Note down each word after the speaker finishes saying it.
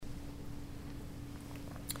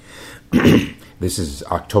This is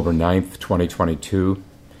October 9th, 2022.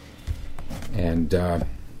 And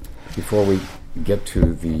before we get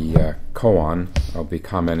to the koan I'll be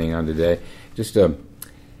commenting on today, just a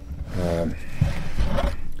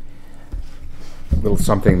little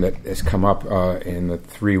something that has come up in the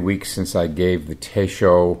 3 weeks since I gave the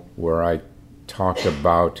Teisho, where I talked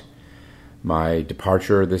about my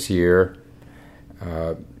departure this year.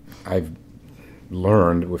 I've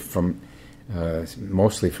learned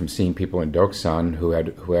mostly from seeing people in Doksan who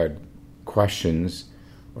had questions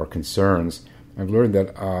or concerns. I've learned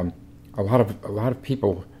that a lot of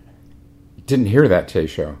people didn't hear that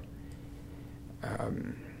Teisho.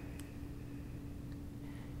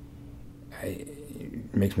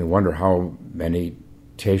 It makes me wonder how many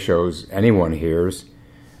Teishos anyone hears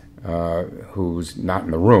who's not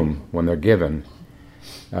in the room when they're given.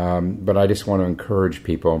 But I just want to encourage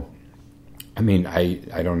people. I mean,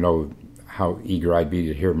 I don't know how eager I'd be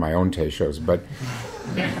to hear my own Teishos,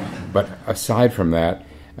 but aside from that,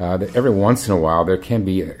 every once in a while there can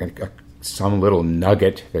be some little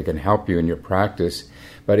nugget that can help you in your practice.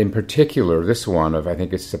 But in particular, this one I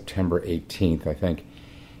think it's September 18th,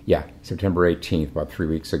 September 18th, about 3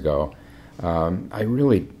 weeks ago, I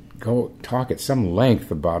really talk at some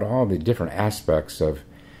length about all the different aspects of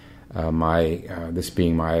this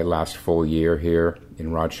being my last full year here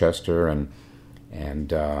in Rochester,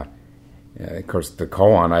 and of course the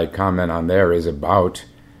koan I comment on there is about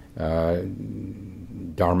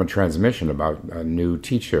Dharma transmission, about a new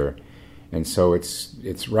teacher, and so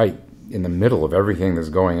it's right in the middle of everything that's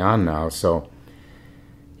going on now. So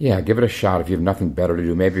yeah, give it a shot if you have nothing better to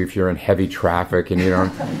do. Maybe if you're in heavy traffic and you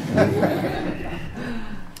don't.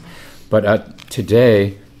 But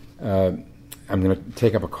today, I'm going to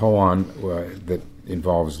take up a koan that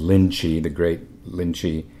involves Rinchi, the great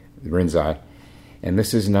Rinchi Rinzai. And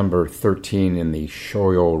this is number 13 in the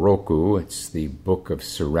Shoyo Roku. It's the Book of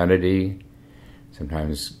Serenity,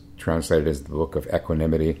 sometimes translated as the Book of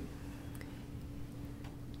Equanimity.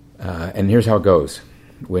 And here's how it goes.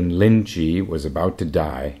 When Rinchi was about to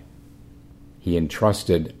die, he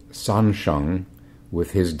entrusted Sansheng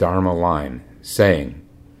with his Dharma line, saying,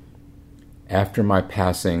 "After my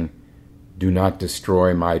passing, do not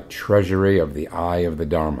destroy my treasury of the eye of the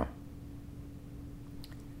Dharma."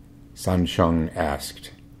 Sansheng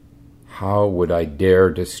asked, "How would I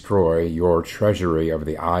dare destroy your treasury of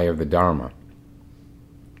the eye of the Dharma?"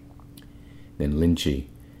 Then Rinchi,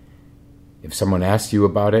 "If someone asks you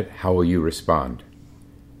about it, how will you respond?"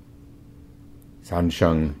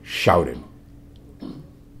 Sansheng shouted.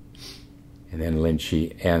 And then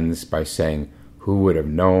Rinchi ends by saying, "Who would have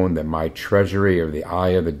known that my treasury of the eye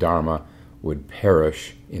of the Dharma would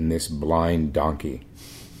perish in this blind donkey?"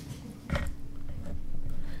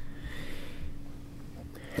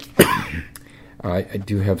 I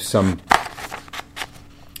do have some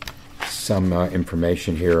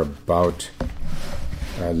information here about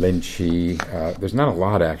Rinchi. There's not a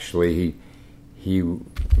lot, actually. He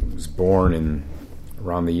was born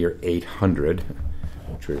around the year 800,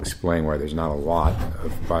 which would explain why there's not a lot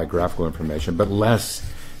of biographical information, but less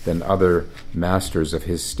than other masters of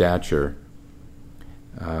his stature.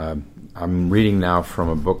 I'm reading now from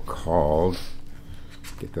a book called,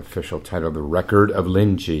 get the official title, The Record of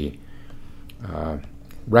Rinchi.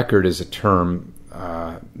 Record is a term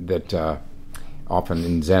that often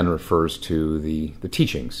in Zen refers to the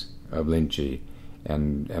teachings of Rinchi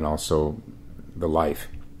and also the life.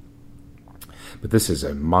 But this is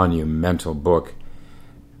a monumental book,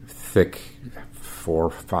 thick, 400 or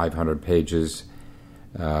 500 pages,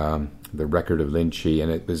 The Record of Rinchi,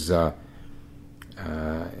 and it was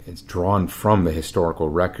it's drawn from the historical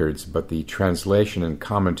records, but the translation and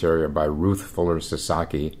commentary are by Ruth Fuller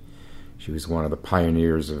Sasaki. She was one of the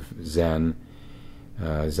pioneers of Zen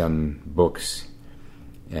books,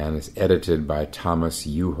 and it's edited by Thomas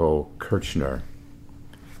Yuho Kirchner,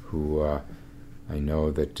 who I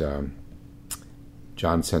know that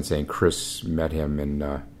John Sensei and Chris met him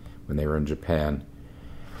when they were in Japan.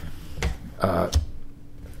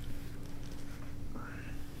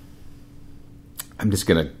 I'm just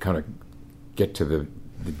going to kind of get to the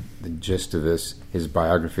gist of his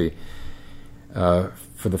biography.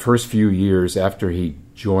 For the first few years after he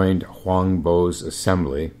joined Huangbo's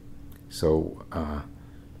assembly, so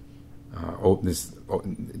this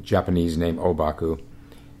Japanese name Obaku,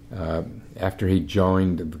 after he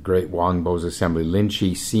joined the great Huangbo's assembly,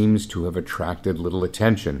 Rinchi seems to have attracted little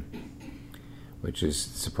attention, which is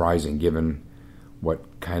surprising given what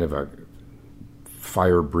kind of a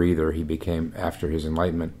fire breather he became after his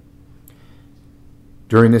enlightenment.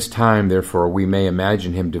 During this time, therefore, we may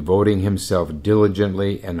imagine him devoting himself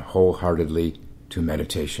diligently and wholeheartedly to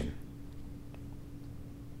meditation.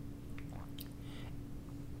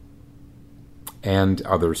 and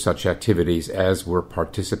other such activities as were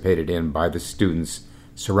participated in by the students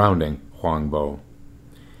surrounding Huangbo.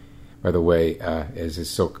 By the way, as is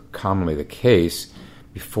so commonly the case,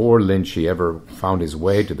 before Lin Chi ever found his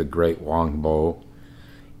way to the great Huangbo,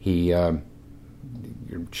 he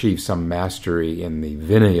achieved some mastery in the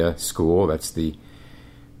Vinaya school. That's the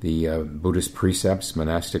Buddhist precepts,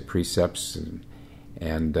 monastic precepts,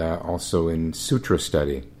 and also in sutra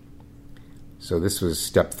study. So this was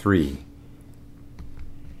step 3.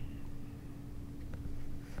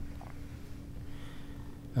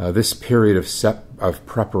 This period of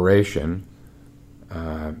preparation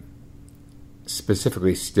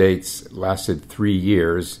specifically states lasted 3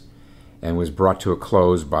 years and was brought to a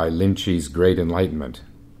close by Lin Chi's great enlightenment.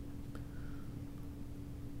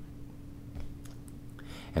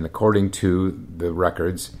 And according to the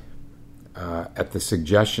records, at the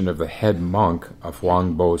suggestion of the head monk of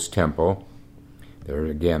Huangbo's temple, there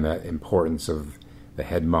again that importance of the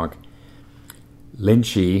head monk, Lin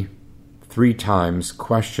Chi 3 times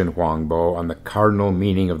questioned Huangbo on the cardinal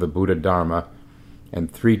meaning of the Buddha Dharma, and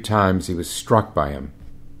 3 times he was struck by him.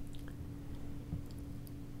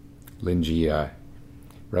 Lin Chi,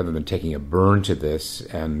 rather than taking a burn to this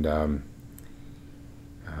and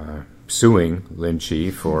suing Lin Chi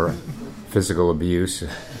for physical abuse,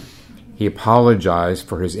 he apologized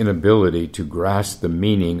for his inability to grasp the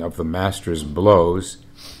meaning of the master's blows,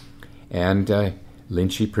 and Lin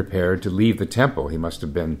Chi prepared to leave the temple. He must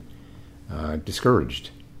have been discouraged.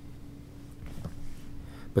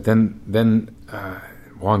 But then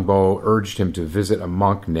Huangbo urged him to visit a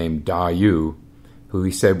monk named Da Yu, who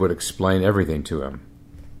he said would explain everything to him.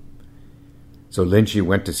 So Lin Chi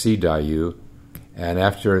went to see Da Yu, and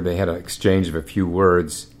after they had an exchange of a few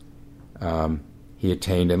words, he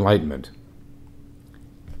attained enlightenment.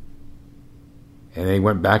 And then he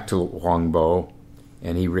went back to Huangbo,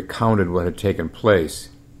 and he recounted what had taken place.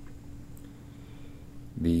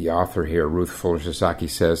 The author here, Ruth Fuller Sasaki,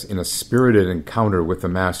 says, in a spirited encounter with the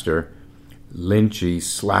master, Lin Chi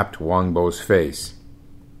slapped Huangbo's face.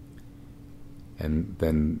 And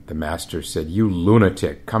then the master said, "You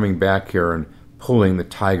lunatic, coming back here and pulling the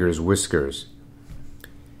tiger's whiskers."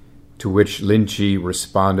 To which Lin Chi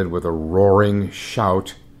responded with a roaring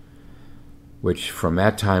shout, which from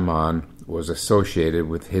that time on was associated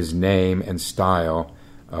with his name and style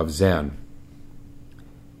of Zen.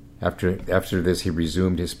 After this, he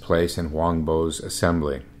resumed his place in Huangbo's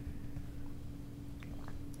assembly.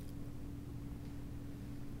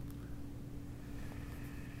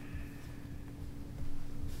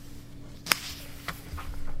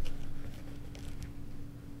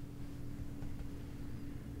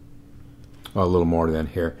 Well, a little more than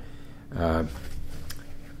here.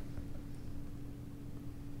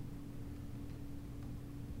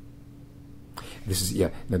 This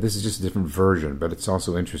is just a different version, but it's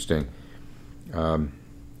also interesting.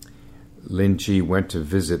 Lin Chi went to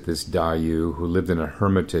visit this Da Yu, who lived in a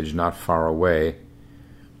hermitage not far away.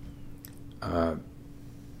 And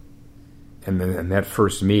then in that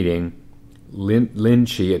first meeting, Lin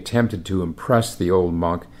Chi attempted to impress the old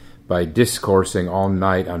monk by discoursing all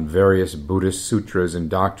night on various Buddhist sutras and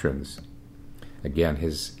doctrines. Again,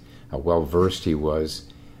 how well versed he was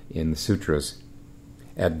in the sutras.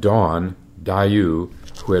 At dawn, Da Yu,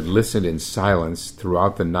 who had listened in silence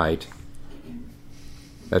throughout the night,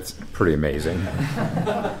 that's pretty amazing,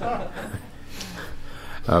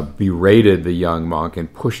 berated the young monk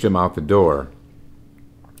and pushed him out the door.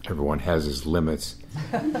 Everyone has his limits.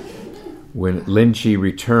 When Lin Chi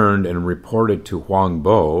returned and reported to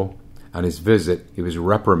Huangbo on his visit, he was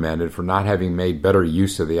reprimanded for not having made better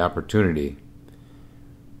use of the opportunity.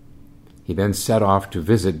 He then set off to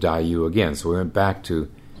visit Da Yu again, so we went back to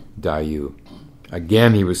Da Yu.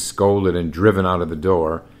 Again he was scolded and driven out of the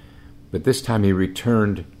door, but this time Lin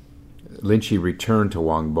Chi returned to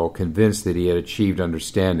Huangbo, convinced that he had achieved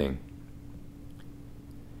understanding.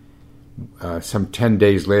 Some 10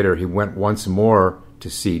 days later, he went once more to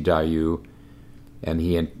see Da Yu,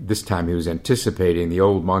 and this time he was anticipating the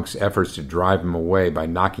old monk's efforts to drive him away by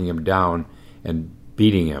knocking him down and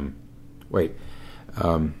beating him.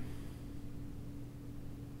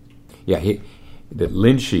 That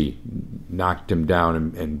Lin Chi knocked him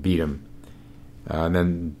down and beat him. And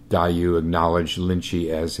then Da Yu acknowledged Lin Chi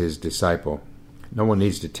as his disciple. No one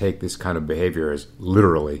needs to take this kind of behavior as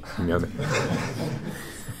literally,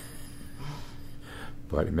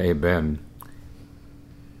 but it may have been.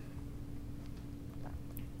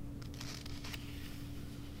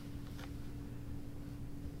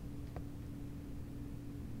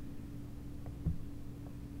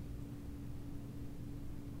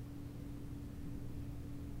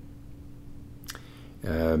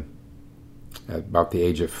 At about the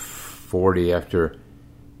age of 40, after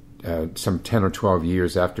some 10 or 12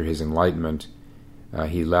 years after his enlightenment,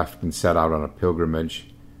 he left and set out on a pilgrimage.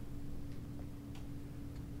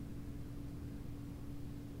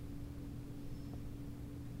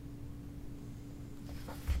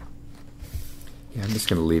 Yeah, I'm just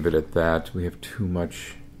going to leave it at that. We have too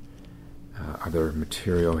much other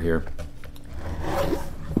material here.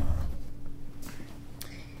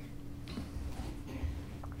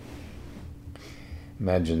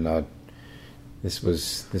 Imagine this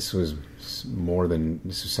was some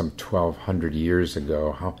 1,200 years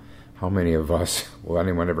ago. How many of us will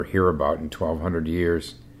anyone ever hear about in 1,200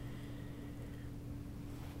 years?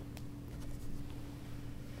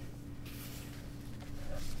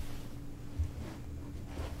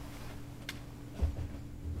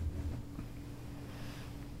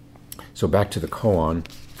 So back to the koan.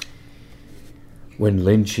 When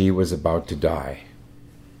Linchi was about to die,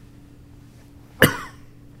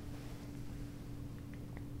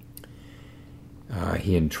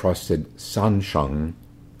 he entrusted Sansheng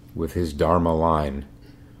with his Dharma line.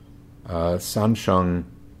 Sansheng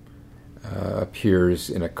appears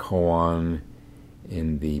in a koan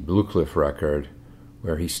in the Blue Cliff record,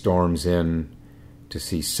 where he storms in to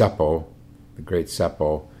see Seppo, the great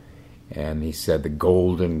Seppo, and he said, "The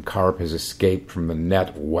golden carp has escaped from the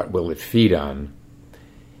net. What will it feed on?"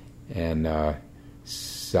 And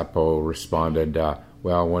Seppo responded,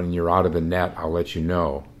 "Well, when you're out of the net, I'll let you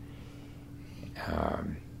know."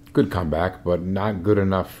 Good comeback, but not good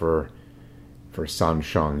enough for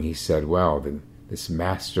Sansheng. He said, "Well, this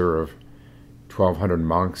master of 1,200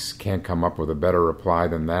 monks can't come up with a better reply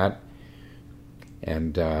than that."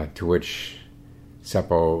 And to which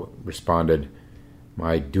Seppo responded,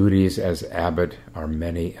 "My duties as abbot are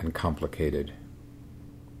many and complicated."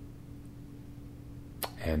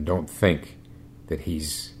 And don't think that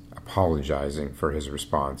he's apologizing for his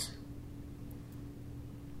response.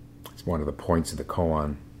 It's one of the points of the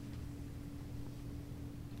koan.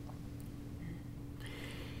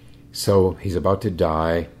 So he's about to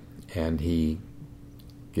die, and he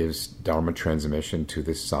gives Dharma transmission to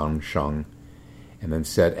this Sansheng, and then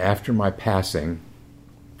said, "After my passing,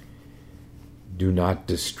 do not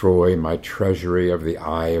destroy my treasury of the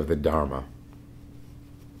eye of the Dharma."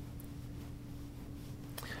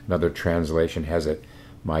 Another translation has it,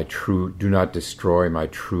 "Do not destroy my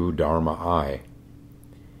true Dharma eye."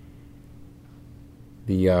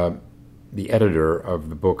 The editor of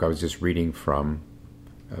the book I was just reading from,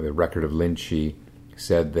 the Record of Linchi,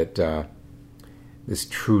 said that this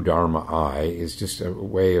true Dharma eye is just a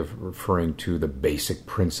way of referring to the basic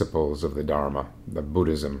principles of the Dharma, the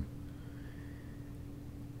Buddhism.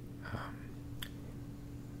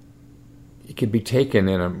 It could be taken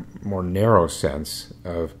in a more narrow sense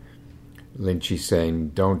of Linchi saying,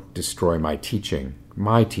 "Don't destroy my teaching,"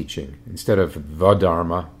 instead of the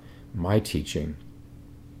Dharma, my teaching.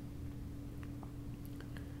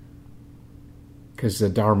 Because the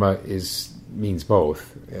Dharma means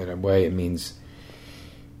both. In a way, it means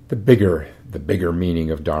the bigger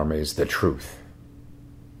meaning of Dharma is the truth,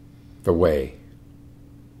 the way,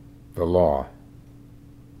 the law,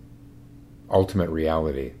 ultimate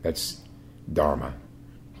reality. That's Dharma.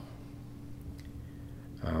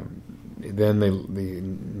 Then the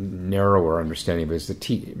narrower understanding of it is the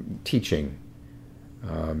teaching,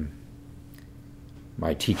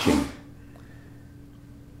 my teaching.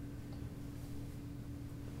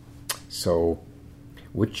 So,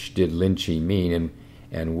 which did Linchi mean,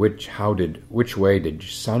 and which way did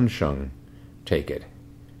Sansheng take it?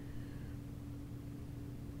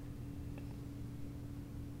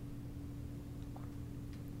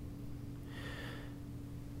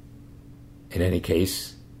 In any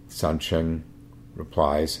case, Sansheng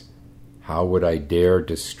replies, "How would I dare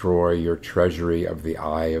destroy your treasury of the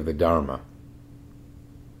eye of the Dharma?"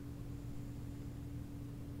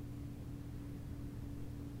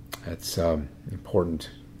 That's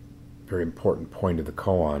important, very important point of the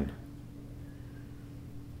koan.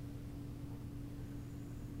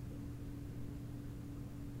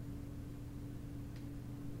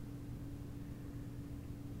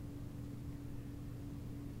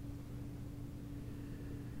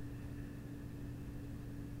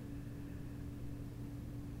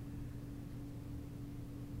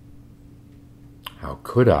 How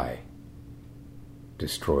could I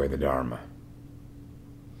destroy the Dharma?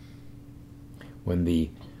 When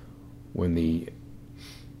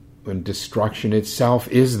destruction itself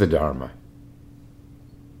is the Dharma.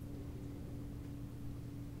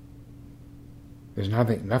 There's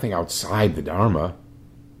nothing outside the Dharma.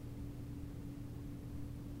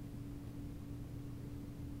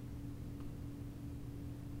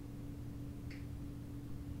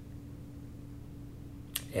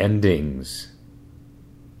 endings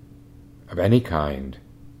of any kind,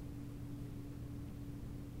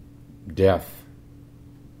 death,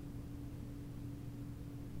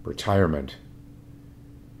 retirement,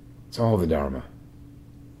 it's all the Dharma.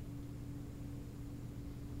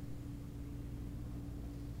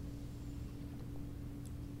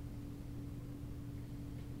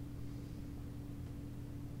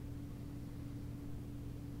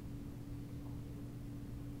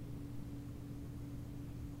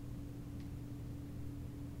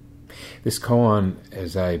 This koan,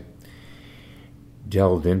 as I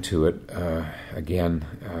delved into it again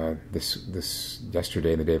this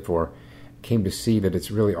yesterday and the day before, came to see that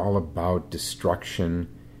it's really all about destruction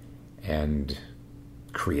and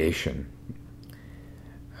creation.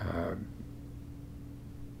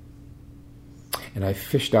 And I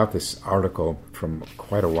fished out this article from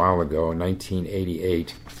quite a while ago, in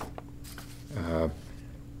 1988,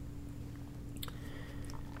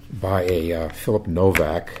 by a Philip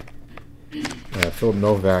Novak. Philip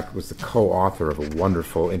Novak was the co-author of a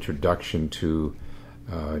wonderful introduction to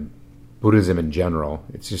Buddhism in general.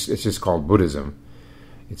 It's just called Buddhism.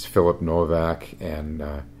 It's Philip Novak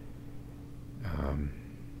and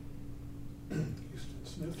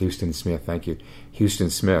Huston Smith. Thank you, Huston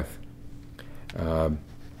Smith.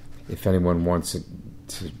 If anyone wants it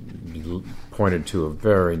to be pointed to a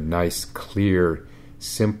very nice, clear,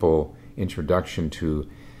 simple introduction to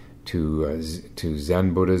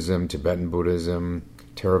Zen Buddhism, Tibetan Buddhism,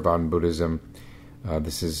 Theravadan Buddhism,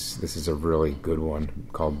 this is a really good one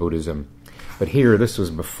called Buddhism. But here, this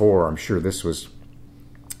was before. I'm sure this was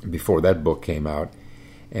before that book came out,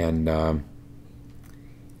 and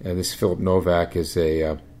this Philip Novak is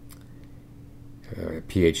a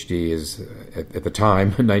PhD. Is at the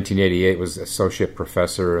time, 1988, was associate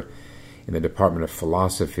professor in the Department of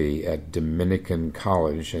Philosophy at Dominican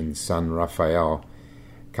College in San Rafael,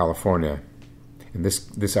 California. And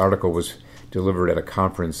this article was delivered at a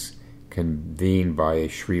conference convened by a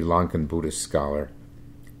Sri Lankan Buddhist scholar,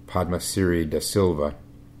 Padmasiri Da Silva.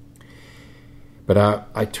 But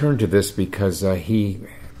I turned to this because he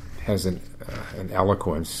has an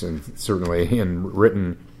eloquence, and certainly in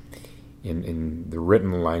the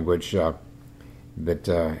written language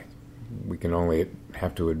that we can only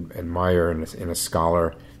have to admire in a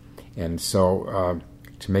scholar. And so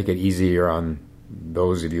to make it easier on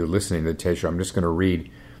those of you listening to the Teisho, I'm just going to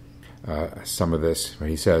read some of this. Where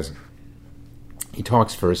he says, he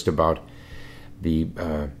talks first about the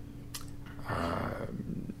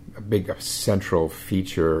a big central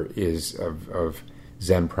feature is of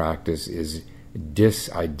Zen practice is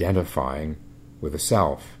disidentifying with the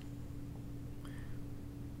self.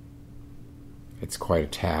 It's quite a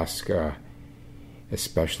task,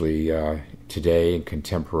 especially today in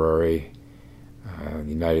contemporary the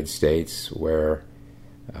United States, where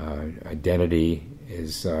identity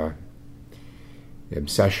is the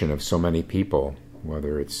obsession of so many people,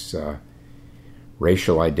 whether it's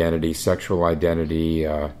racial identity, sexual identity,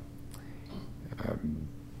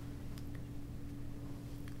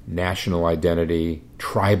 national identity,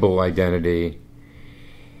 tribal identity.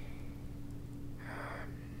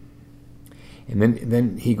 And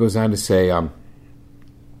then he goes on to say,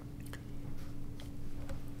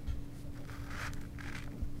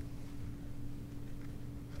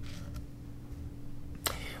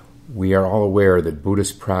 we are all aware that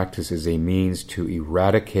Buddhist practice is a means to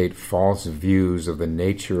eradicate false views of the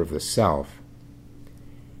nature of the self,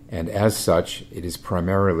 and as such, it is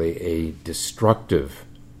primarily a destructive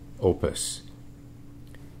opus.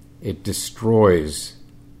 It destroys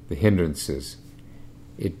the hindrances.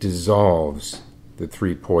 It dissolves the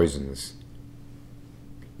three poisons.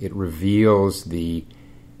 It reveals the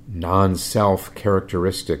non-self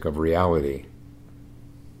characteristic of reality.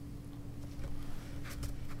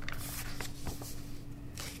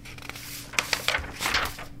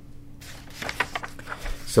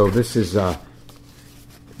 So this is a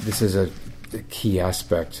key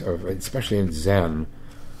aspect of, especially in Zen.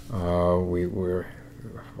 We're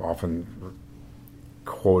often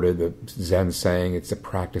quoted the Zen saying it's a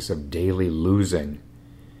practice of daily losing.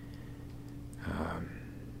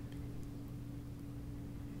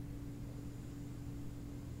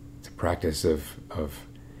 It's a practice of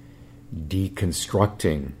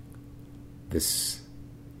deconstructing this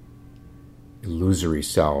illusory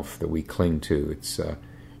self that we cling to. It's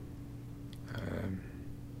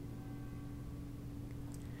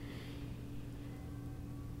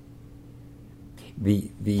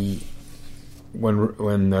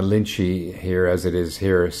when Linchi here, as it is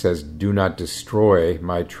here, says, "Do not destroy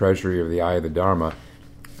my treasury of the eye of the Dharma,"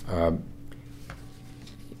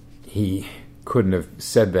 he couldn't have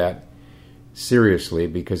said that seriously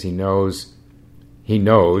because he knows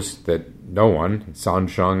that no one,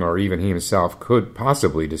 Sansheng or even he himself, could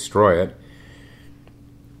possibly destroy it.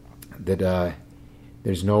 That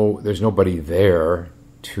there's nobody there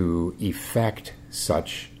to effect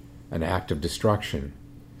such an act of destruction.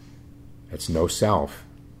 It's no self.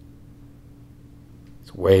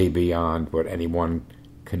 It's way beyond what anyone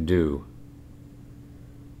can do.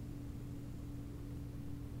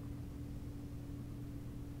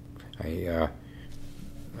 I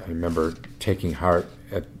remember taking heart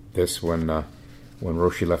at this when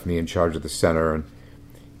Roshi left me in charge of the center, and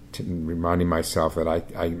reminding myself that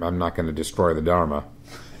I'm not going to destroy the Dharma.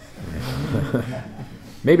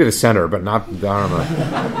 Maybe the center, but not the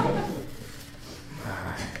Dharma.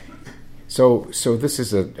 So this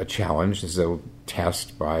is a challenge. This is a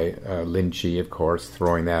test by Lin Chi, of course,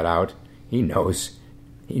 throwing that out. He knows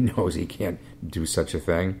he can't do such a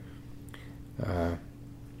thing.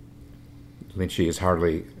 Lin Chi is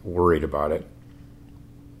hardly worried about it.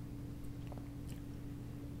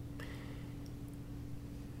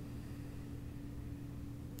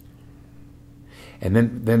 And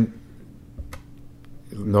then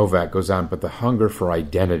Novak goes on, but the hunger for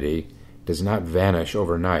identity does not vanish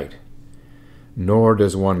overnight, nor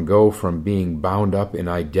does one go from being bound up in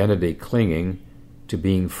identity clinging to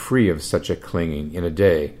being free of such a clinging in a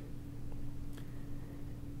day.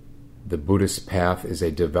 The Buddhist path is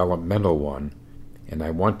a developmental one, and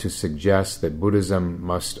I want to suggest that Buddhism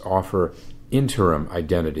must offer interim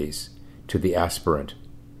identities to the aspirant,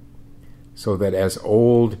 so that as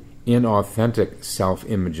old, inauthentic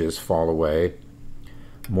self-images fall away,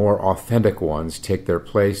 more authentic ones take their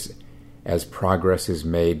place as progress is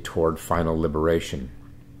made toward final liberation.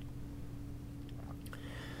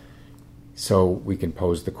 So we can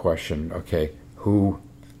pose the question, okay, who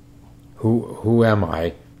am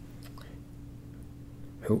I?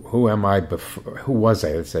 Who am I before? Who was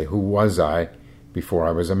I? Let's say, who was I before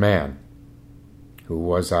I was a man? Who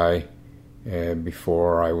was I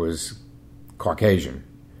before I was Caucasian?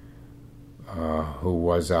 Who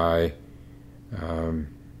was I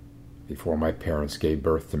before my parents gave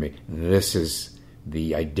birth to me? This is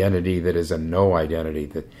the identity that is a no identity,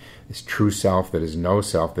 that is true self, that is no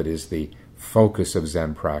self, that is the focus of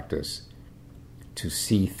Zen practice. To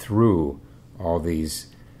see through all these,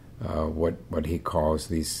 what he calls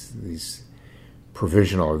these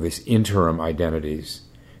provisional or these interim identities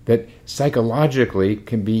that psychologically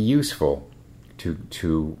can be useful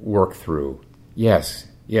to work through. Yes,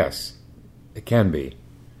 it can be.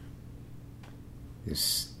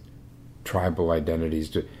 These tribal identities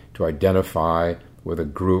to identify with a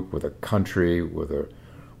group, with a country, with a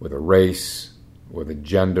race, with a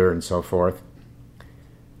gender, and so forth.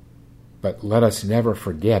 But let us never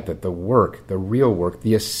forget that the real work,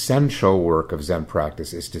 the essential work of Zen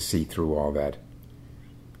practice is to see through all that.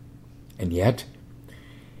 And yet,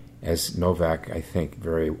 as Novak, I think,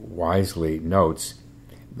 very wisely notes,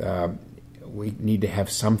 we need to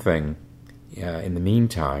have something in the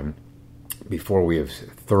meantime, before we have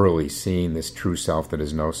thoroughly seen this true self that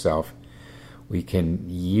is no self, we can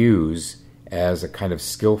use as a kind of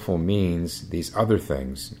skillful means these other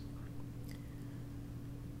things.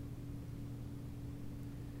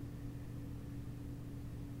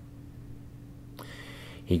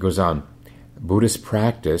 He goes on, Buddhist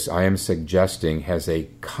practice, I am suggesting, has a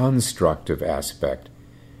constructive aspect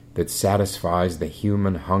that satisfies the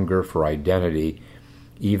human hunger for identity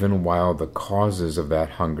even while the causes of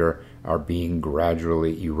that hunger are being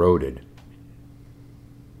gradually eroded.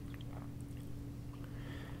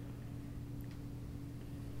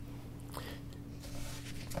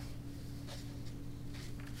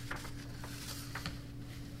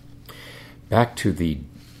 Back to the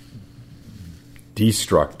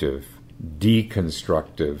destructive,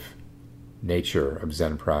 deconstructive nature of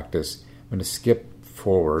Zen practice, I'm going to skip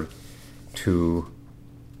forward to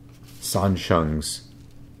Sansheng's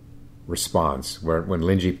response, where when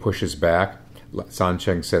Linji pushes back,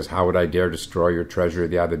 Sansheng says, how would I dare destroy your treasure,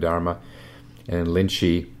 the Adhidharma? And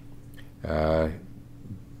Linchi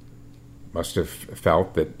must have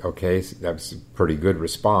felt that, okay, that's a pretty good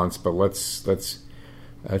response, but let's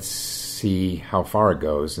see how far it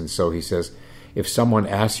goes. And so he says, if someone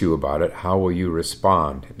asks you about it, how will you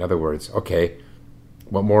respond? In other words, okay,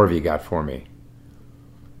 what more have you got for me?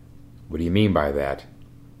 What do you mean by that?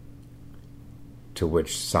 To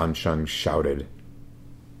which Sansheng shouted,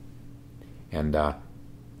 and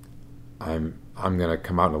I'm going to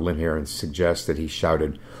come out on a limb here and suggest that he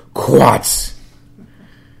shouted, "Quats!"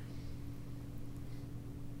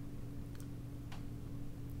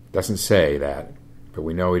 Doesn't say that, but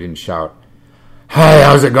we know he didn't shout, "Hi,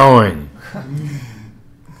 how's it going?"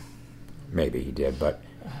 maybe he did, but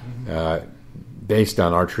based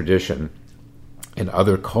on our tradition and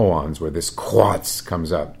other koans where this quartz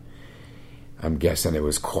comes up, I'm guessing it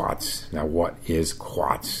was quartz. Now, what is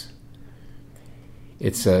quartz?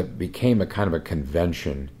 It's became a kind of a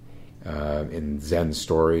convention in Zen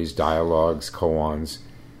stories, dialogues, koans,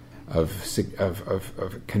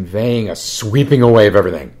 of conveying a sweeping away of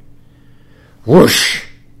everything. Whoosh!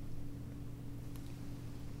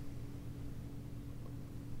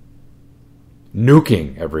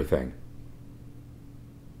 Nuking everything.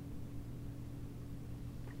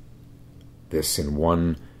 This in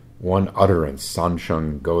one utterance,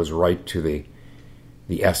 Sansheng goes right to the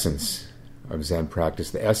essence of Zen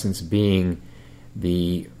practice. The essence being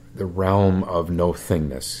the realm of no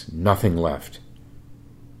thingness, nothing left.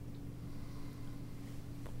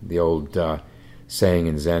 The old saying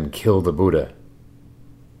in Zen, kill the Buddha.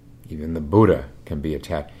 Even the Buddha can be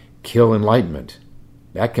attached. Kill enlightenment.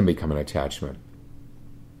 That can become an attachment.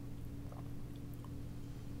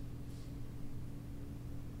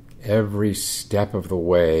 Every step of the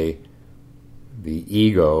way, the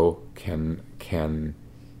ego can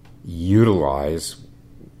utilize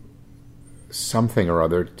something or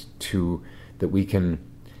other to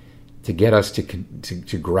get us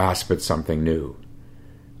to grasp at something new.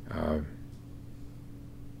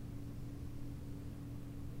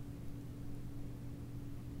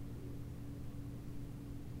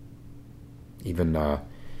 Even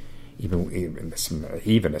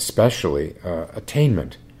especially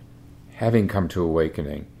attainment, having come to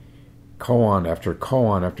awakening, koan after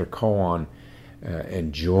koan after koan,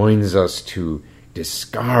 enjoins us to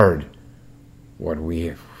discard what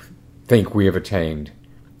we think we have attained,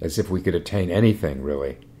 as if we could attain anything,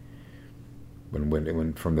 really.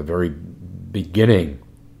 When from the very beginning,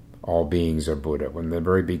 all beings are Buddha. When the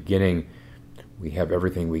very beginning, we have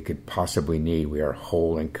everything we could possibly need. We are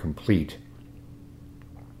whole and complete,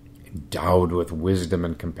 endowed with wisdom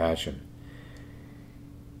and compassion.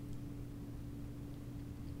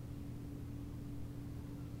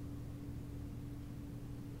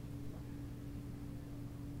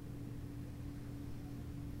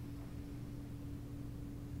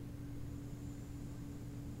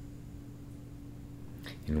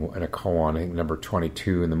 In a koan, I think number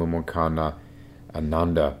 22 in the Mumukana,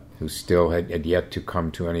 Ananda, who still had yet to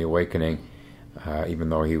come to any awakening, even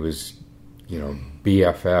though he was,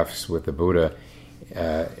 BFFs with the Buddha,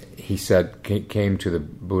 he said, came to the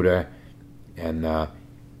Buddha, and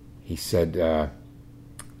he said,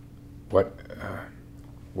 "What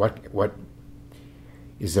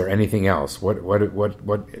is there anything else? What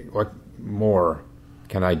more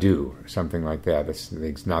can I do?" Something like that. That's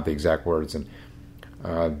not the exact words. And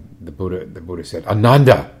the Buddha said,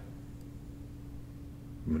 "Ananda."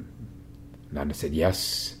 Ananda said,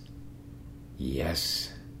 "Yes,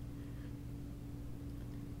 yes."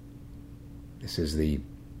 This is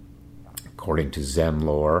according to Zen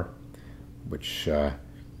lore, which I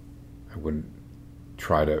wouldn't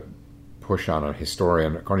try to push on a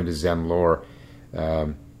historian. According to Zen lore,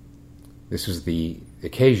 this was the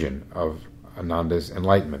occasion of Ananda's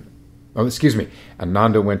enlightenment. Oh, excuse me.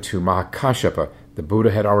 Ananda went to Mahakashapa. The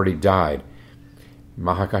Buddha had already died.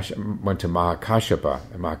 Mahakashapa went to Mahakashapa,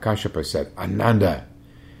 and Mahakashapa said, "Ananda."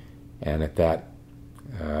 And at that,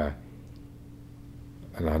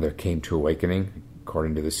 Ananda came to awakening,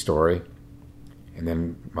 according to the story. And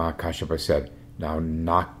then Mahakashapa said, "Now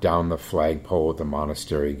knock down the flagpole at the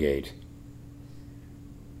monastery gate."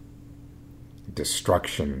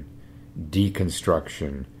 Destruction,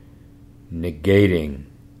 deconstruction, negating.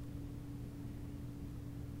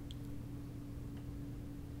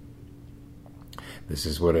 This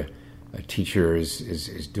is what a teacher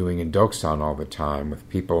is doing in Doksan all the time with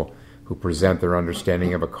people who present their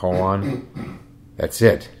understanding of a koan. That's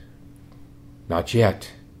it. Not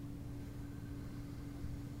yet.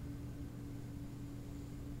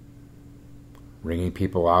 Bringing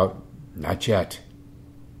people out. Not yet.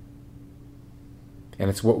 And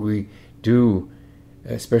it's what we do,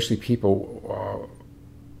 especially people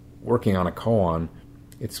working on a koan.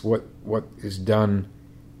 It's what is done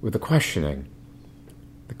with the questioning.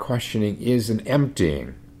 The questioning is an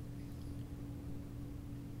emptying.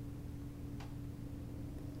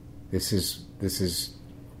 This is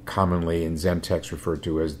commonly in Zen texts referred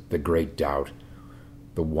to as the great doubt,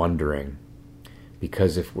 the wondering.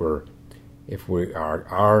 Because if we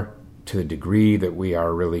are to the degree that we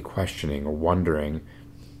are really questioning or wondering,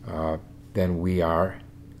 then we are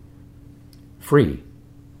free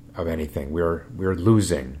of anything. We're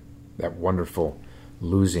losing that wonderful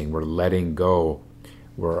losing. We're letting go.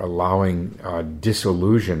 We're allowing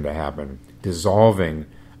dissolution to happen, dissolving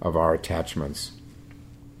of our attachments.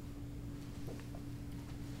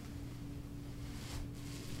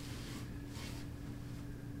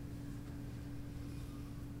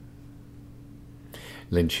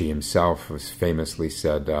 Lin Chi himself was famously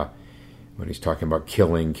said, when he's talking about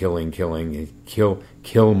killing, kill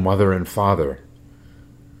mother and father.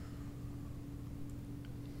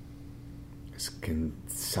 This can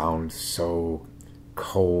sound so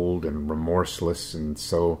cold and remorseless and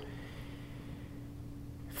so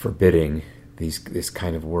forbidding, this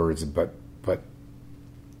kind of words, but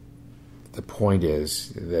the point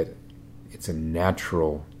is that it's a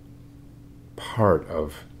natural part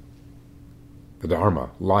of the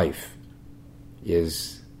Dharma. Life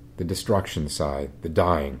is the destruction side, the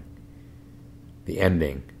dying, the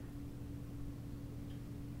ending.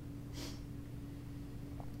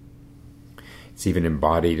 It's even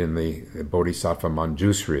embodied in the Bodhisattva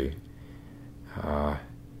Manjusri,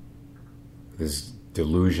 this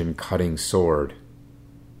delusion-cutting sword,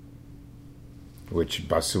 which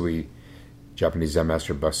Basui, Japanese Zen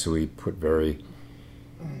master Basui, put very,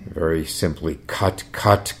 very simply: cut,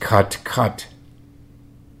 cut, cut, cut.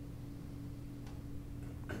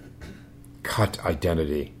 Cut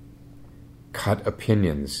identity, cut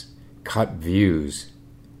opinions, cut views.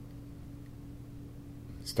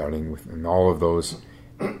 Starting with, and all of those,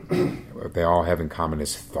 what they all have in common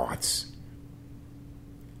is thoughts.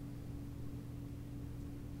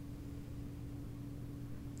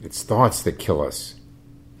 It's thoughts that kill us,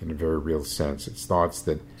 in a very real sense. It's thoughts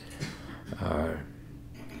that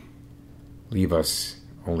leave us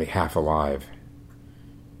only half alive.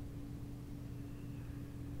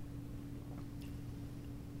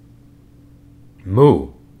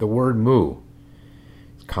 Mu, the word mu,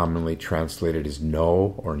 is commonly translated as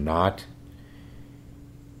no or not.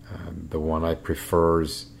 The one I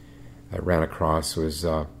ran across was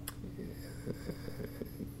the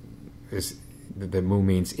mu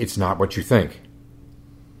means it's not what you think.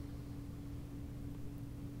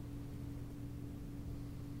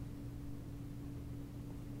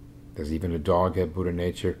 Does even a dog have Buddha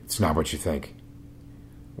nature? It's not what you think.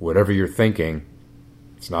 Whatever you're thinking,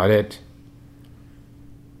 it's not it.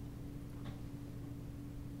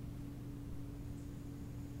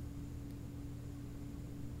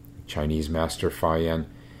 Chinese master Fa Yin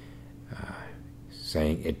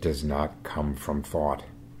saying it does not come from thought.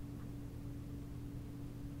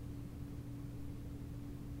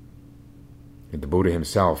 And the Buddha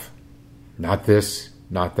himself, not this,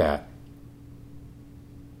 not that.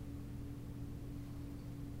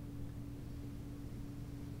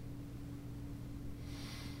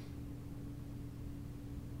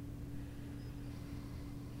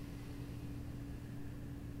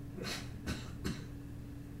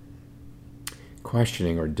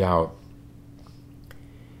 Questioning or doubt,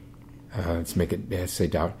 let's say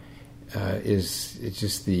doubt, is it's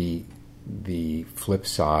just the flip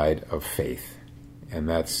side of faith, and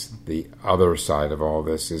that's the other side of all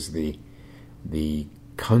this is the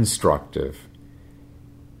constructive,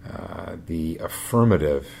 the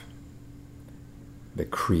affirmative, the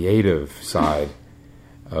creative side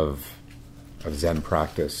of Zen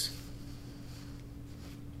practice.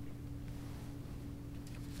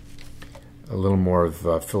 A little more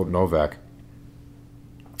of Philip Novak.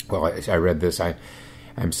 Well, I read this.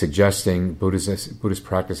 I'm suggesting Buddhist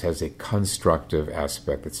practice has a constructive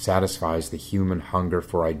aspect that satisfies the human hunger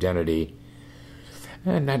for identity,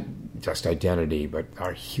 and not just identity, but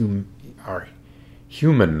our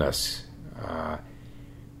humanness.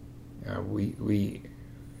 We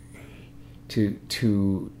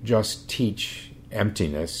to just teach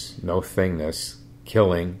emptiness, no thingness,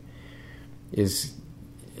 killing, is.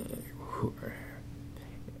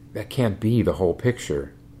 That can't be the whole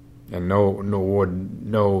picture, and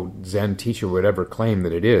no Zen teacher would ever claim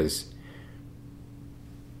that it is.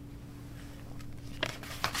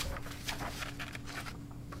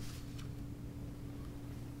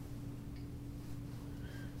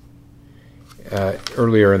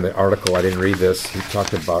 Earlier in the article, I didn't read this. He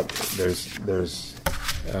talked about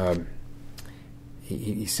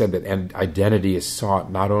he said that identity is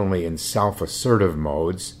sought not only in self-assertive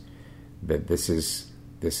modes, that this is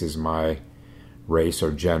my race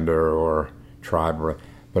or gender or tribe,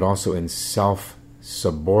 but also in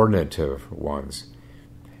self-subordinative ones.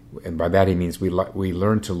 And by that he means we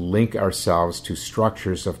learn to link ourselves to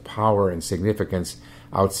structures of power and significance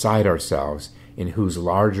outside ourselves, in whose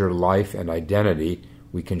larger life and identity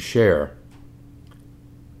we can share.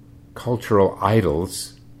 Cultural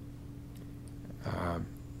idols,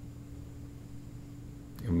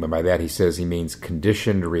 and by that he means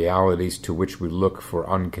conditioned realities to which we look for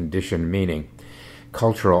unconditioned meaning.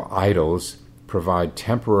 Cultural idols provide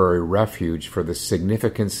temporary refuge for the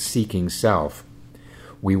significance-seeking self.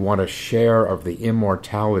 We want a share of the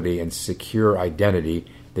immortality and secure identity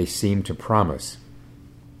they seem to promise.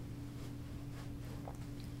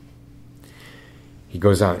 He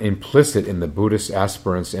goes on, implicit in the Buddhist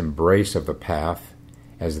aspirant's embrace of the path,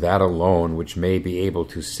 as that alone which may be able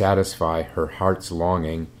to satisfy her heart's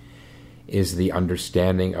longing, is the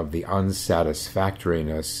understanding of the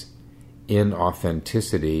unsatisfactoriness,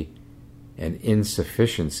 inauthenticity, and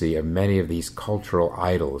insufficiency of many of these cultural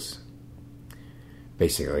idols.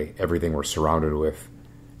 Basically, everything we're surrounded with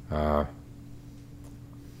on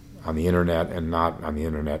the internet and not on the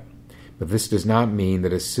internet. But this does not mean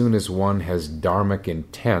that as soon as one has dharmic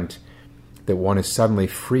intent, that one is suddenly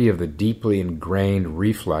free of the deeply ingrained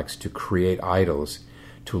reflex to create idols,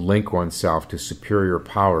 to link oneself to superior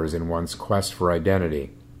powers in one's quest for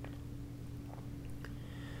identity.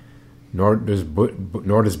 Nor does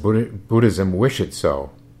Buddhism wish it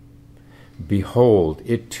so. Behold,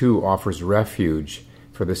 it too offers refuge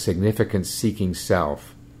for the significance-seeking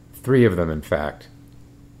self. 3 of them, in fact: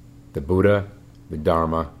 the Buddha, the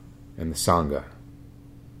Dharma, and the Sangha.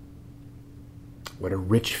 What a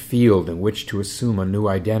rich field in which to assume a new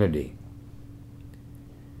identity.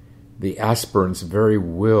 The aspirant's very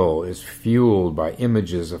will is fueled by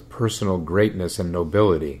images of personal greatness and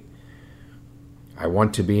nobility. I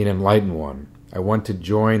want to be an enlightened one. I want to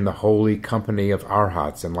join the holy company of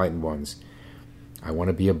arhats, enlightened ones. I want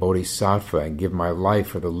to be a bodhisattva and give my life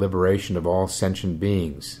for the liberation of all sentient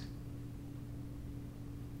beings.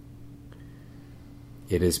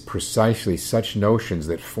 It is precisely such notions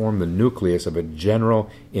that form the nucleus of a general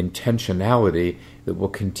intentionality that will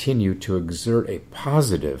continue to exert a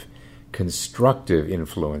positive, constructive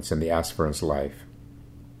influence in the aspirant's life.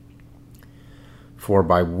 For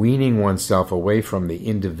by weaning oneself away from the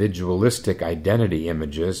individualistic identity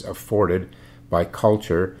images afforded by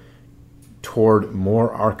culture toward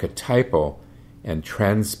more archetypal and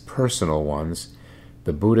transpersonal ones,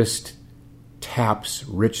 the Buddhist taps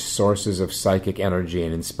rich sources of psychic energy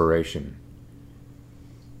and inspiration.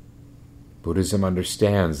 Buddhism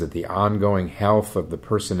understands that the ongoing health of the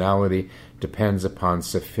personality depends upon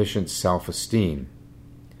sufficient self-esteem.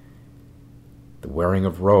 The wearing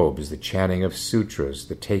of robes, the chanting of sutras,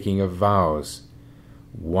 the taking of vows,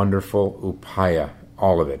 wonderful upaya,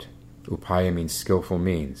 all of it. Upaya means skillful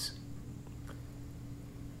means.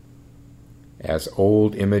 As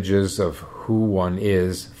old images of who one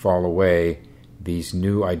is fall away, these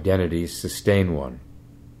new identities sustain one.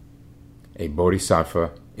 A bodhisattva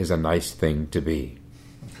is a nice thing to be.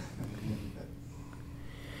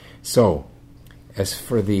 So, as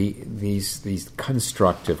for these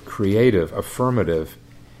constructive, creative, affirmative,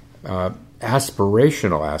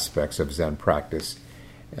 aspirational aspects of Zen practice,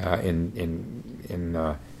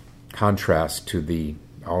 in contrast to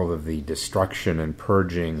all of the destruction and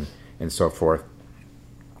purging and so forth,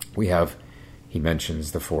 he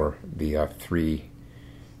mentions the 3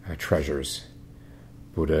 treasures: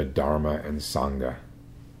 Buddha, Dharma, and Sangha.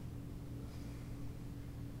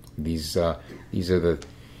 These are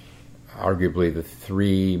arguably the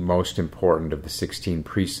 3 most important of the 16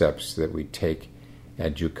 precepts that we take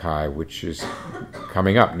at Jukai, which is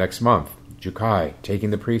coming up next month. Jukai,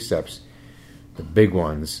 taking the precepts. The big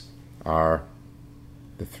ones are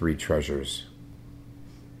the 3 treasures.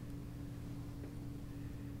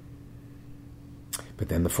 But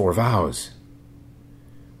then the 4 vows,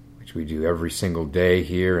 which we do every single day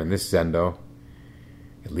here in this Zendo,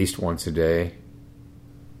 at least once a day.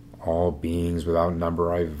 All beings without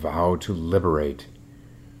number I vow to liberate.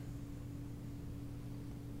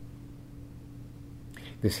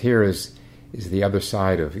 This here is the other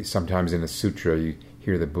side of, sometimes in a sutra you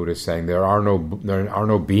hear the Buddha saying there are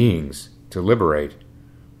no beings to liberate.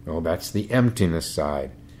 Well, that's the emptiness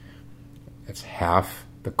side. That's half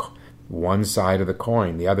one side of the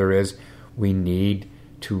coin. The other is we need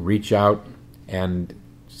to reach out and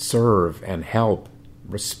serve and help,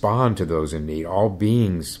 respond to those in need. All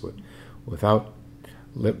beings without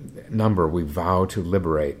number we vow to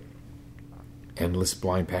liberate. Endless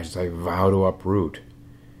blind passions I vow to uproot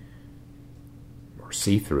or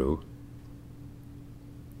see through.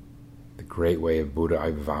 The great way of Buddha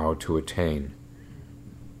I vow to attain.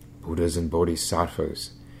 Buddhas and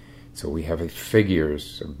Bodhisattvas. So we have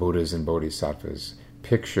figures of Buddhas and Bodhisattvas,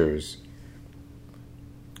 pictures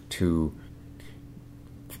that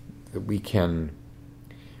we can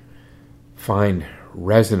find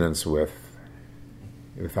resonance with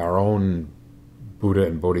our own Buddha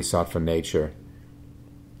and Bodhisattva nature.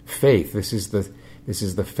 Faith, this is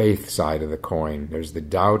the faith side of the coin. There's the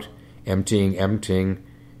doubt, emptying,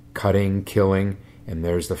 cutting, killing, and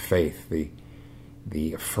there's the faith,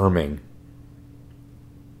 the affirming.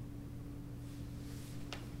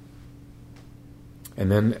 And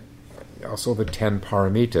then also the 10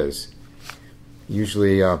 paramitas.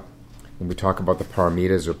 Usually when we talk about the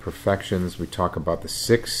paramitas or perfections, we talk about the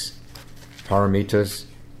 6 paramitas.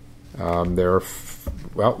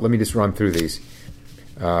 Let me just run through these.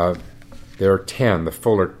 There are 10, the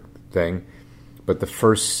fuller thing, but the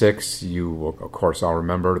first 6 you will, of course, I'll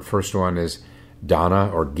remember. The first one is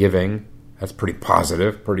dana, or giving. That's pretty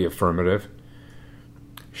positive, pretty affirmative.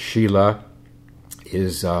 Shila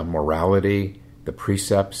is morality, the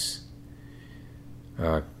precepts.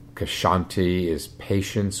 Kshanti is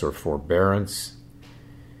patience or forbearance.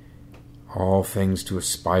 All things to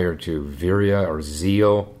aspire to. Virya or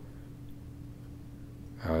zeal.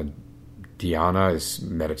 Dhyana is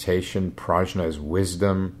meditation. Prajna is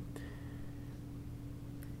wisdom.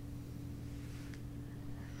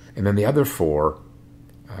 And then the other 4,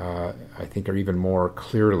 I think, are even more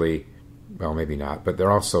clearly, well, maybe not, but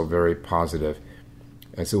they're also very positive.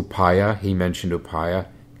 As upaya, he mentioned upaya,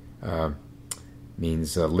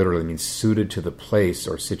 literally means suited to the place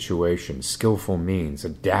or situation. Skillful means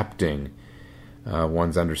adapting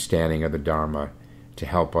one's understanding of the Dharma to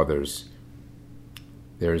help others.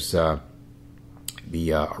 There's the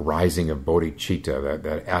arising of bodhicitta,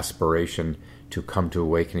 that aspiration to come to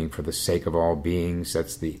awakening for the sake of all beings.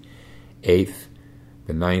 That's the 8th.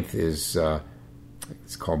 The 9th is,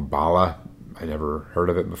 it's called Bala. I never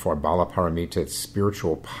heard of it before. Bala Paramita. It's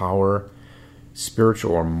spiritual power,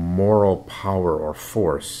 spiritual or moral power or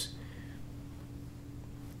force.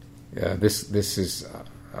 This is,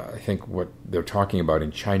 I think, what they're talking about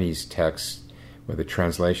in Chinese texts, where the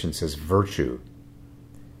translation says virtue.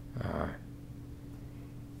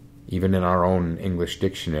 Even in our own English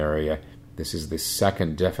dictionary, this is the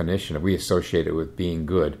second definition. We associate it with being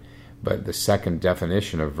good, but the second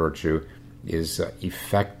definition of virtue is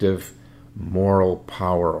effective moral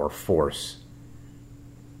power or force.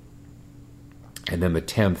 And then the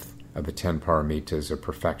 10th of the 10 paramitas or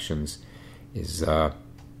perfections is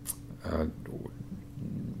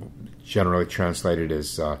generally translated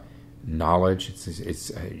as knowledge.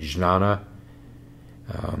 It's jnana.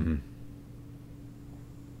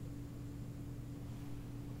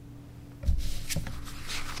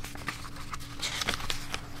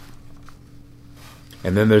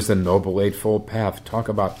 And then there's the Noble Eightfold Path. Talk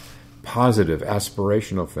about positive,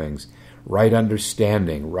 aspirational things. Right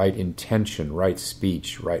understanding, right intention, right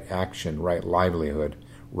speech, right action, right livelihood,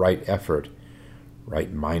 right effort,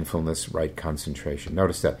 right mindfulness, right concentration.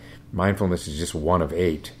 Notice that mindfulness is just one of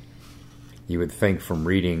 8. You would think from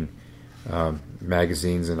reading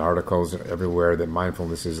magazines and articles everywhere that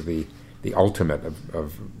mindfulness is the ultimate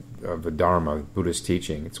of the Dharma, Buddhist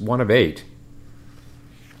teaching. It's one of 8.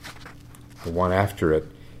 The one after it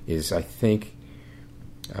is, I think,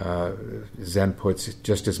 Zen puts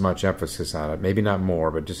just as much emphasis on it. Maybe not more,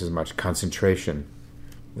 but just as much concentration.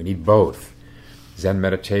 We need both. Zen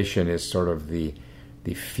meditation is sort of the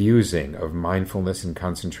fusing of mindfulness and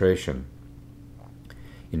concentration.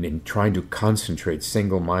 In trying to concentrate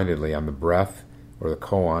single-mindedly on the breath or the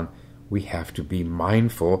koan, we have to be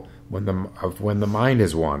mindful when the mind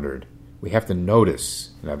has wandered. We have to notice,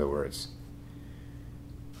 in other words.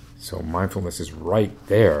 So mindfulness is right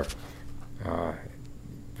there,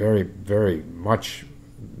 very, very much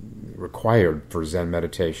required for Zen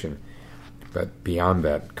meditation. But beyond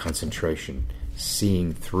that, concentration,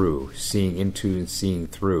 seeing through, seeing into and seeing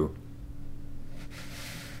through.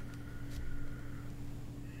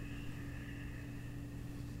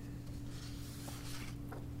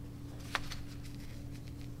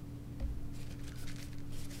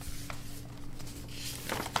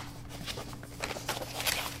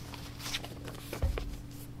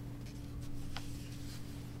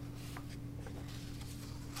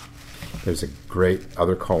 There's a great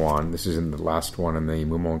other koan. This is in the last one in the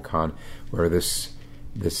Mumonkan, where this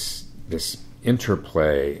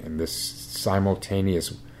interplay and this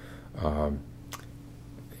simultaneous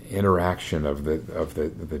interaction of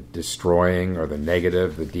the destroying or the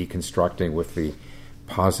negative, the deconstructing with the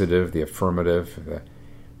positive, the affirmative, the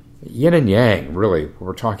yin and yang. Really, what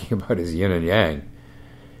we're talking about is yin and yang.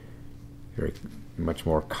 Very much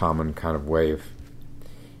more common kind of way of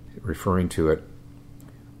referring to it.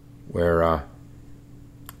 Where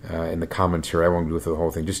in the commentary, I won't go through the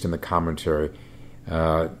whole thing, just in the commentary,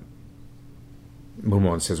 Mumon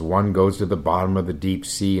says, one goes to the bottom of the deep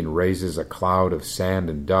sea and raises a cloud of sand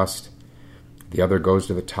and dust. The other goes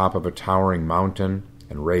to the top of a towering mountain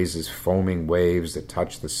and raises foaming waves that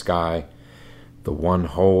touch the sky. The one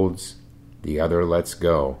holds, the other lets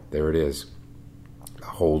go. There it is. The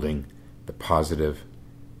holding, the positive.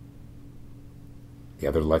 The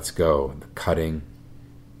other lets go. The cutting,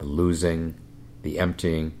 the losing, the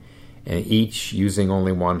emptying, and each using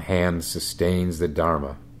only one hand sustains the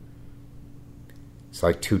Dharma. It's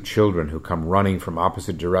like two children who come running from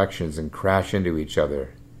opposite directions and crash into each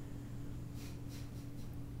other.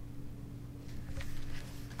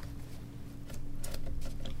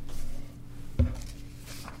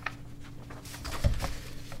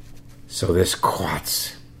 So this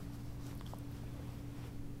quats,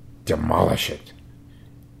 demolish it.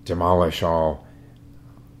 Demolish all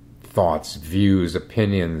thoughts, views,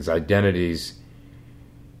 opinions, identities.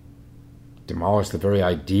 Demolish the very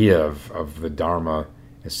idea of the Dharma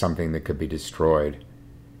as something that could be destroyed.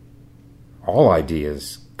 All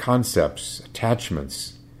ideas, concepts,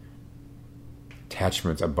 attachments.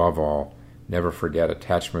 Attachments above all. Never forget,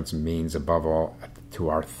 attachments means above all to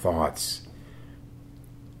our thoughts,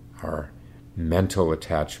 our mental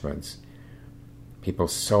attachments. People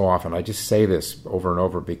so often, I just say this over and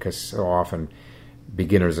over because so often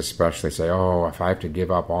beginners especially say, oh, if I have to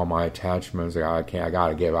give up all my attachments, I got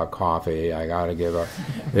to give up coffee, I got to give up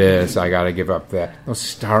this, I got to give up that. No,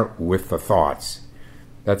 start with the thoughts.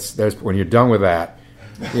 There's when you're done with that,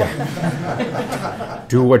 yeah,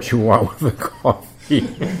 do what you want with the coffee.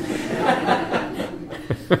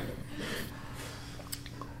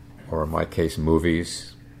 Or in my case,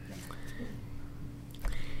 movies.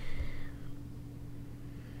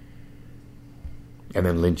 And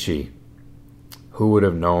then Linchi, who would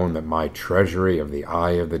have known that my treasury of the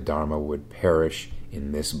eye of the Dharma would perish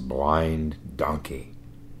in this blind donkey?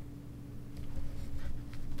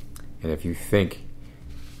 And if you think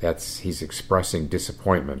he's expressing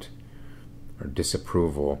disappointment or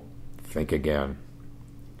disapproval, think again.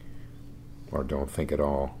 Or don't think at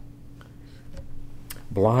all.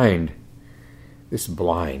 Blind,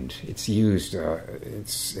 it's used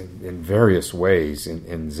it's in various ways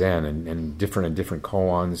in Zen and different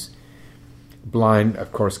koans. Blind,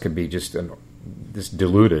 of course, can be just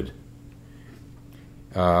deluded.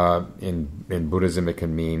 In Buddhism, it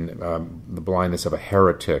can mean the blindness of a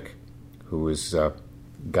heretic who has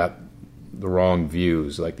got the wrong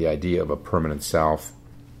views, like the idea of a permanent self,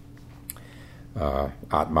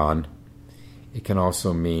 Atman. It can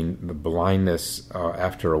also mean the blindness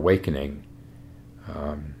after awakening,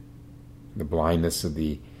 the blindness of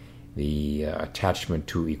the attachment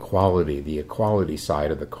to equality, the equality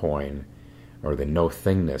side of the coin, or the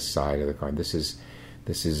no-thingness side of the coin. This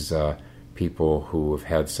is people who have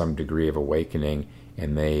had some degree of awakening,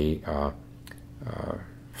 and they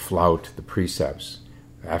flout the precepts.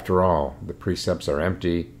 After all, the precepts are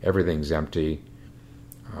empty. Everything's empty.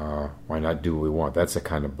 Why not do what we want? That's a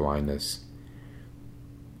kind of blindness.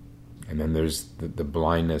 And then there's the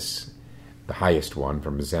blindness, the highest one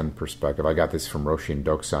from a Zen perspective. I got this from Roshin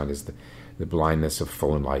Doksan, is the blindness of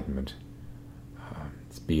full enlightenment.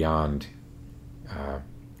 It's beyond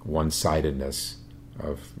one-sidedness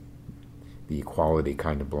of the equality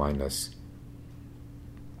kind of blindness.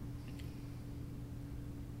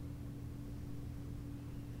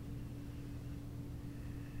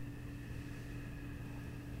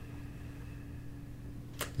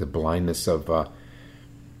 The blindness of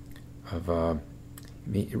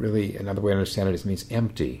really, another way to understand it is it means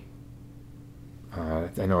empty. I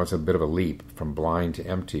know it's a bit of a leap from blind to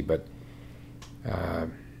empty, but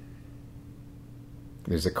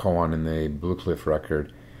there's a koan in the Blue Cliff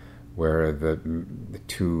record where the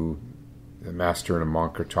master and a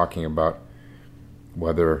monk are talking about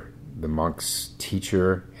whether the monk's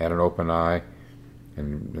teacher had an open eye,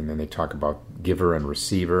 and then they talk about giver and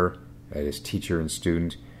receiver, that is teacher and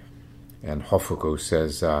student, and Hofuku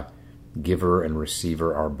says giver and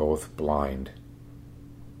receiver are both blind.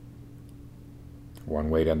 One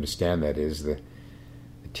way to understand that is the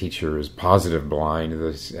teacher is positive blind,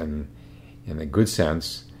 and in the good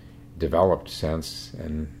sense, developed sense,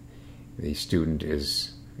 and the student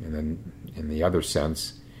is, in the other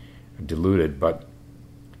sense, deluded. But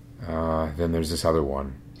then there's this other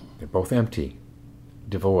one. They're both empty,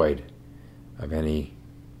 devoid of any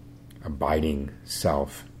abiding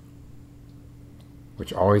self.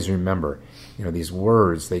 Which always remember, these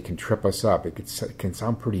words, they can trip us up. It can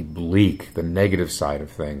sound pretty bleak, the negative side of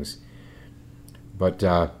things. But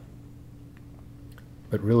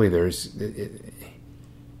really,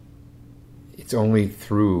 it's only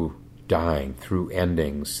through dying, through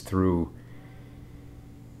endings, through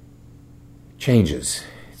changes.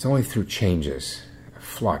 It's only through changes,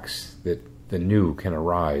 flux, that the new can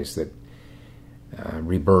arise, that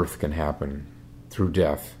rebirth can happen through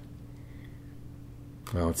death.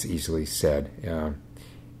 Well, it's easily said,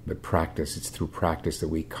 but practice, it's through practice that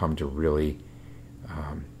we come to really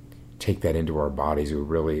take that into our bodies, we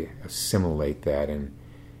really assimilate that and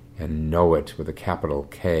know it with a capital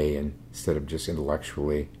K instead of just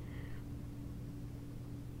intellectually.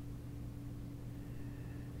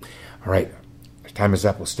 All right, time is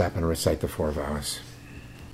up. We'll stop and recite the 4 vows.